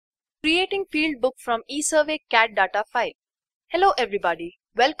Creating field book from ESurvey CAD data file. Hello everybody,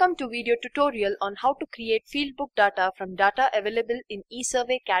 welcome to video tutorial on how to create field book data from data available in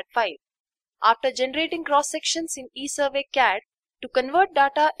ESurvey CAD file. After generating cross sections in ESurvey CAD, to convert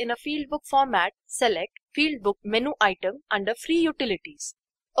data in a field book format, select Field Book menu item under Free Utilities.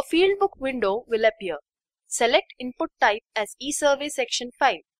 A field book window will appear. Select Input type as ESurvey Section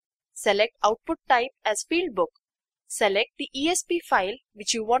File. Select Output type as Field Book. Select the ESP file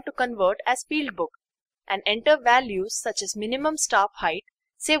which you want to convert as field book and enter values such as minimum staff height,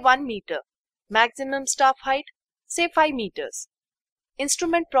 say 1 meter, maximum staff height, say 5 meters,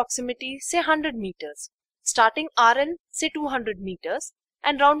 instrument proximity, say 100 meters, starting RL, say 200 meters,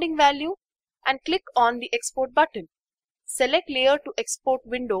 and rounding value, and click on the export button. Select Layer to Export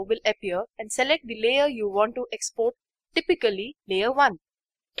window will appear and select the layer you want to export, typically layer 1.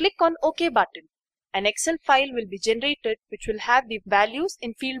 Click on OK button. An Excel file will be generated which will have the values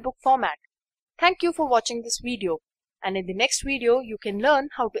in field book format. Thank you for watching this video, and in the next video you can learn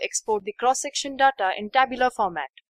how to export the cross-section data in tabular format.